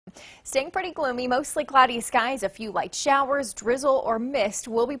Staying pretty gloomy, mostly cloudy skies. A few light showers, drizzle, or mist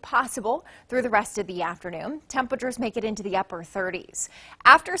will be possible through the rest of the afternoon. Temperatures make it into the upper 30s.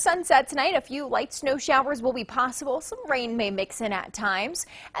 After sunset tonight, a few light snow showers will be possible. Some rain may mix in at times,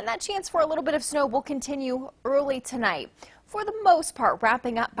 and that chance for a little bit of snow will continue early tonight. For the most part,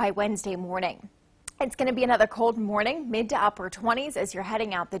 wrapping up by Wednesday morning. It's going to be another cold morning, mid to upper 20s as you're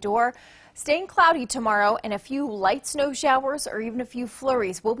heading out the door. Staying cloudy tomorrow, and a few light snow showers or even a few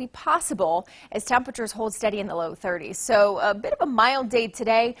flurries will be possible as temperatures hold steady in the low 30s. So a bit of a mild day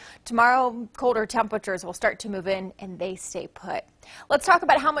today. Tomorrow, colder temperatures will start to move in and they stay put. Let's talk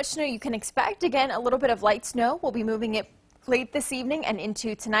about how much snow you can expect. Again, a little bit of light snow. We'll be moving it late this evening and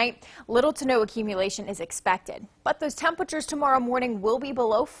into tonight. Little to no accumulation is expected, but those temperatures tomorrow morning will be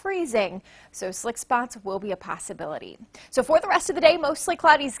below freezing, so slick spots will be a possibility. So for the rest of the day, mostly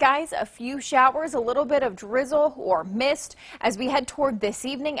cloudy skies, a few showers, a little bit of drizzle or mist as we head toward this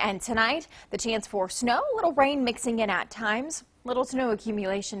evening and tonight. The chance for snow, a little rain mixing in at times. Little to no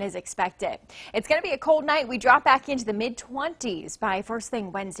accumulation is expected. It's going to be a cold night. We drop back into the mid-20s by first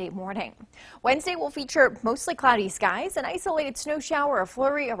thing Wednesday morning. Wednesday will feature mostly cloudy skies, an isolated snow shower or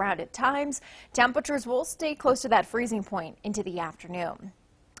flurry around at times. Temperatures will stay close to that freezing point into the afternoon.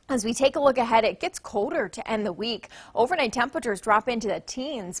 As we take a look ahead, it gets colder to end the week. Overnight temperatures drop into the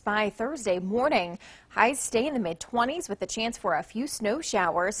teens by Thursday morning. Highs stay in the mid-20s with the chance for a few snow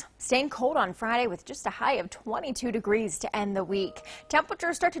showers. Staying cold on Friday with just a high of 22 degrees to end the week.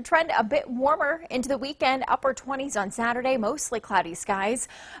 Temperatures start to trend a bit warmer into the weekend. Upper 20s on Saturday, mostly cloudy skies.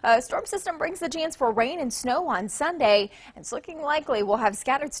 A storm system brings the chance for rain and snow on Sunday. It's looking likely we'll have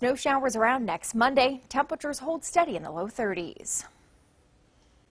scattered snow showers around next Monday. Temperatures hold steady in the low 30s.